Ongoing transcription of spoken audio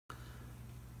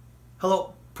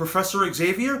Hello, Professor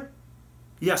Xavier?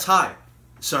 Yes, hi,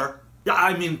 sir. Yeah,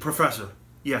 I mean Professor.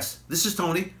 Yes, this is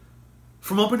Tony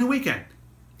from Opening Weekend.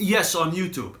 Yes, on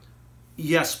YouTube.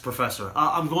 Yes, Professor.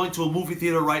 I'm going to a movie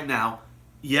theater right now.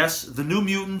 Yes, The New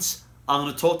Mutants. I'm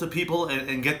going to talk to people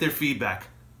and get their feedback.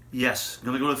 Yes, I'm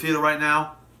going to go to the theater right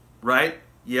now. Right?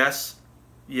 Yes.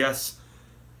 Yes.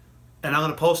 And I'm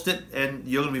going to post it, and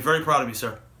you're going to be very proud of me,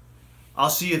 sir.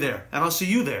 I'll see you there, and I'll see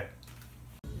you there.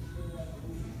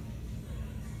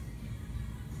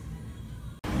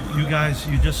 You guys,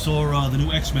 you just saw the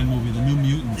new X-Men movie, The New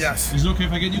Mutants. Yes. Is it okay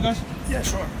if I get you guys? Yeah,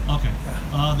 sure. Okay.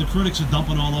 The critics are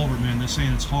dumping all over it, man. They're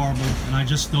saying it's horrible, and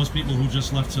those people who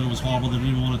just left said it was horrible. They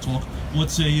didn't even want to talk.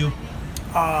 What say you?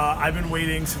 I've been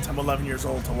waiting since I'm 11 years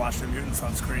old to watch The Mutants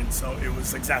on screen, so it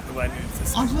was exactly what I needed to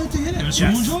see. I'm glad to hear that. So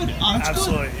you enjoyed it. Oh, that's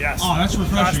absolutely, good. Yes. Oh, that's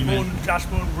refreshing, Josh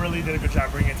Boone really did a good job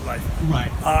bringing it to life.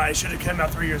 Right. It should have come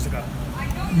out 3 years ago.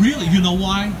 Really? You know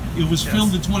why? It was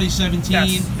filmed in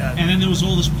 2017, and then there was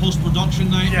all this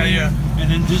post-production nightmare, and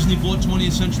then Disney bought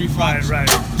 20th Century Fox. Right.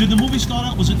 Did the movie start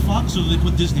out, was it Fox, or did they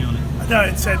put Disney on it? No,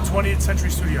 it said 20th Century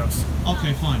Studios.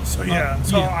 Okay, fine. So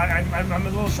I'm a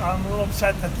little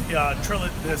upset that the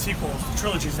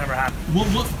trilogy's never happened.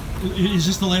 What is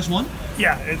this the last one?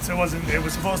 Yeah, it was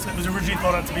originally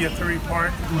thought out to be a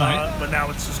 3-part, but now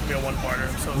it's just gonna be a 1-parter.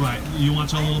 So right. You want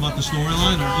to tell a little about the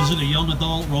storyline, or is it a young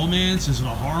adult romance? Is it a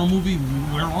horror movie?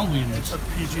 Where are we in this? It's a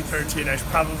PG-13. I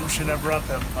probably should have brought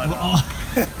them. But,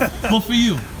 well, for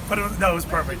you. But it was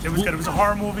perfect. It was good. It was a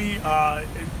horror movie.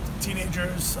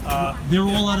 Teenagers. They're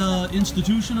all at an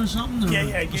institution or something. Or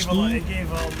It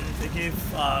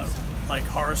gave like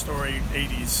horror story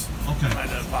 80s kind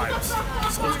of vibes.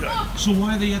 So it was good. So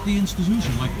why are they at the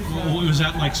institution? Like, was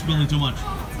that like spilling too much?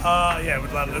 Yeah, it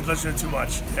would let you do too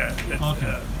much. Yeah.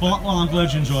 Okay. Well, I'm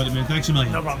glad you enjoyed it, man. Thanks a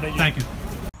million. No problem. Thank you.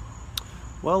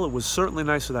 Well, it was certainly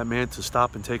nice of that man to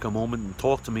stop and take a moment and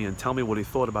talk to me and tell me what he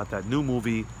thought about that new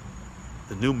movie,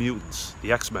 The New Mutants,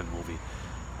 the X-Men movie.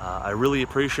 I really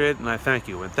appreciate it, and I thank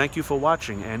you. And thank you for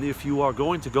watching. And if you are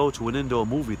going to go to an indoor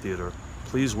movie theater,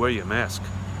 please wear your mask.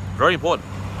 Very important.